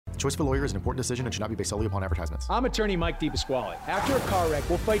choice of a lawyer is an important decision and should not be based solely upon advertisements. I'm attorney Mike DePasquale. After a car wreck,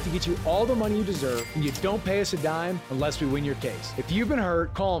 we'll fight to get you all the money you deserve, and you don't pay us a dime unless we win your case. If you've been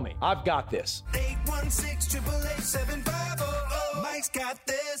hurt, call me. I've got this. 816-888-7500. Mike's got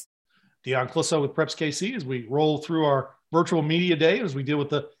this. Dion Clisso with Preps KC as we roll through our virtual media day as we deal with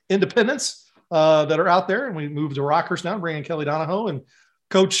the independents that are out there. And we move to Rockhurst now, bringing Kelly Donahoe. And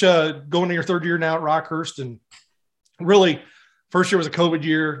Coach, going to your third year now at Rockhurst, and really first year was a COVID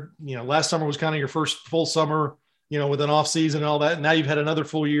year. You know, last summer was kind of your first full summer, you know, with an off season and all that. And now you've had another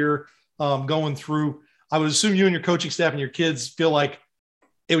full year going through. I would assume you and your coaching staff and your kids feel like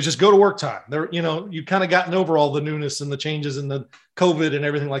it was just go to work time. There, you know, you kind of gotten over all the newness and the changes and the COVID and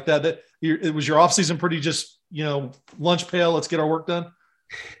everything like that. It was your off season pretty just, you know, lunch pail, let's get our work done.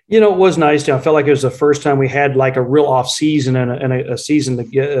 You know, it was nice. I felt like it was the first time we had like a real off season and a season to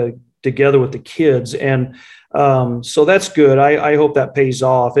get together with the kids. And so that's good. I hope that pays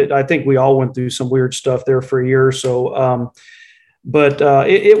off. I think we all went through some weird stuff there for a year or so. But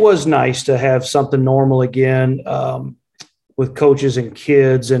it was nice to have something normal again with coaches and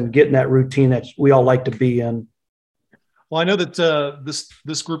kids and getting that routine that we all like to be in. Well, I know that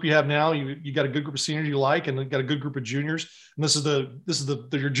this group you have now, you got a good group of seniors you like, and you got a good group of juniors. And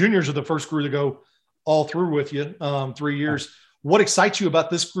your juniors are the first group to go all through with you 3 years. What excites you about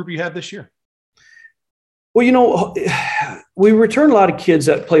this group you have this year? Well, you know, we returned a lot of kids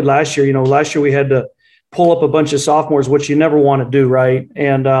that played last year. You know, last year we had to pull up a bunch of sophomores, which you never want to do, right?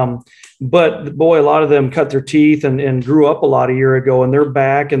 And but boy, a lot of them cut their teeth and grew up a lot a year ago, and they're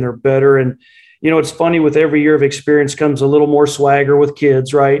back and they're better. And you know, it's funny, with every year of experience comes a little more swagger with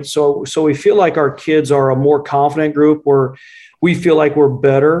kids, right? So we feel like our kids are a more confident group, where we feel like we're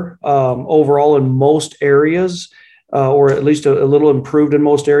better overall in most areas, or at least a little improved in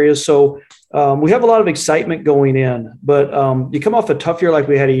most areas. So we have a lot of excitement going in, but you come off a tough year like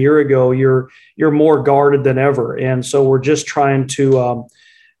we had a year ago, you're more guarded than ever. And so we're just trying to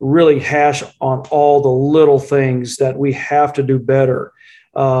really hash on all the little things that we have to do better.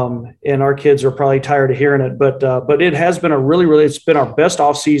 And our kids are probably tired of hearing it, but it has been it's been our best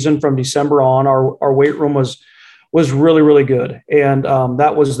off season from December on. Our weight room was really, really good. And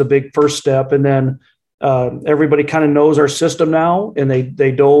that was the big first step. And then everybody kind of knows our system now, and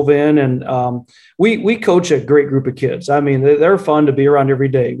they dove in, and we coach a great group of kids. I mean, they're fun to be around every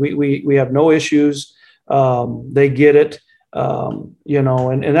day. We have no issues. They get it. You know,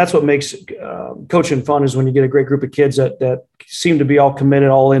 and that's what makes coaching fun, is when you get a great group of kids that seem to be all committed,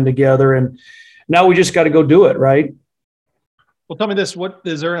 all in together. And now we just got to go do it, right? Well, tell me this, what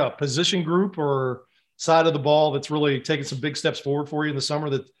is there a position group or side of the ball that's really taking some big steps forward for you in the summer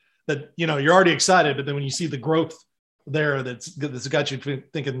that, you know, you're already excited, but then when you see the growth there, that's got you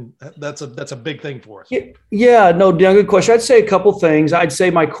thinking that's a big thing for us? Yeah, no, Dan, good question. I'd say a couple things. I'd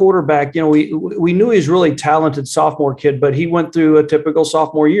say my quarterback, you know, we knew he's really talented sophomore kid, but he went through a typical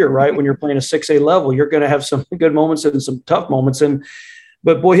sophomore year, right? When you're playing a 6A level, you're going to have some good moments and some tough moments.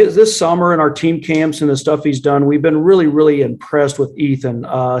 But boy, this summer and our team camps and the stuff he's done, we've been really, really impressed with Ethan.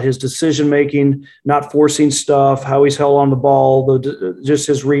 His decision-making, not forcing stuff, how he's held on the ball, just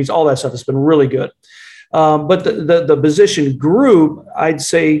his reads, all that stuff has been really good. But the position group, I'd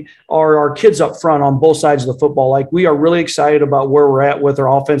say, are our kids up front on both sides of the football. Like, we are really excited about where we're at with our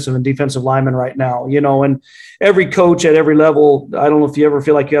offensive and defensive linemen right now, you know, and every coach at every level, I don't know if you ever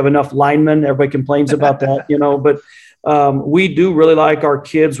feel like you have enough linemen. Everybody complains about that, you know, but we do really like our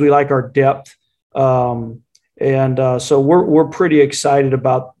kids. We like our depth. So we're pretty excited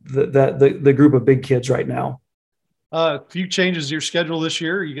about the group of big kids right now. A few changes to your schedule this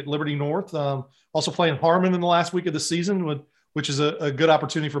year. You get Liberty North, also playing Harmon in the last week of the season, which is a good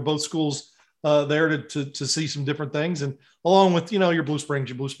opportunity for both schools there to see some different things. And along with, you know, your Blue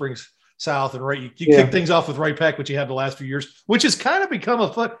Springs South, and you kick things off with Ray Peck, which you had the last few years, which has kind of become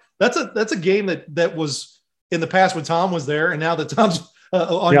a fun. That's a game that was in the past when Tom was there, and now that Tom's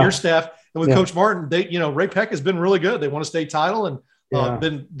on your staff and with Coach Martin, Ray Peck has been really good. They won a state title and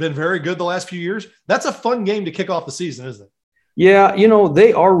been very good the last few years. That's a fun game to kick off the season, isn't it? Yeah, you know,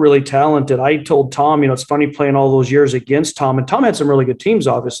 they are really talented. I told Tom, you know, it's funny playing all those years against Tom, and Tom had some really good teams,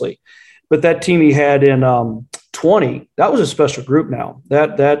 obviously, but that team he had in 20, that was a special group now.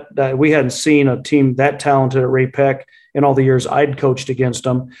 That we hadn't seen a team that talented at Ray Peck in all the years I'd coached against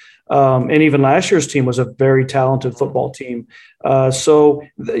them. And even last year's team was a very talented football team. So,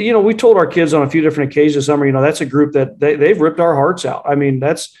 you know, we told our kids on a few different occasions this summer, you know, that's a group that they've ripped our hearts out. I mean,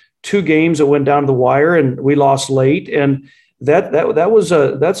 that's 2 games that went down to the wire and we lost late. And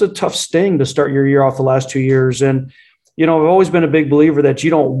that's a tough sting to start your year off the last 2 years. And, you know, I've always been a big believer that you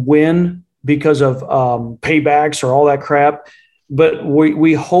don't win because of paybacks or all that crap. but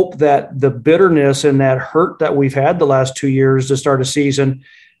we hope that the bitterness and that hurt that we've had the last 2 years to start a season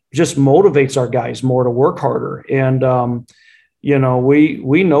just motivates our guys more to work harder. And,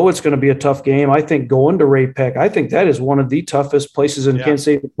 we know it's going to be a tough game. I think going to Ray-Pec, I think that is one of the toughest places in Kansas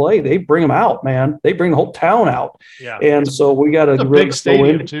City to play. They bring them out, man. They bring the whole town out. Yeah. And so we got to really big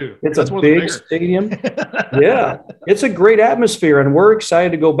stadium too. It's a big stadium. Yeah. It's a great atmosphere, and we're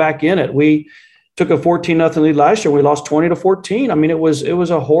excited to go back in it. We took a 14-0 lead last year. We lost 20-14. I mean, it was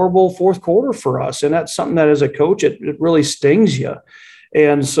a horrible fourth quarter for us. And that's something that as a coach, it really stings you.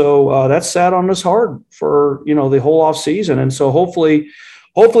 And so that's sat on us hard for, the whole off season. And so hopefully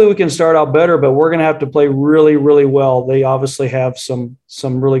we can start out better, but we're going to have to play really, really well. They obviously have some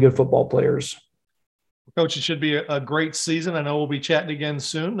really good football players. Coach, it should be a great season. I know we'll be chatting again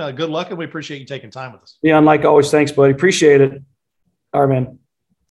soon. Good luck, and we appreciate you taking time with us. Yeah, and like always, thanks, buddy. Appreciate it. All right, man.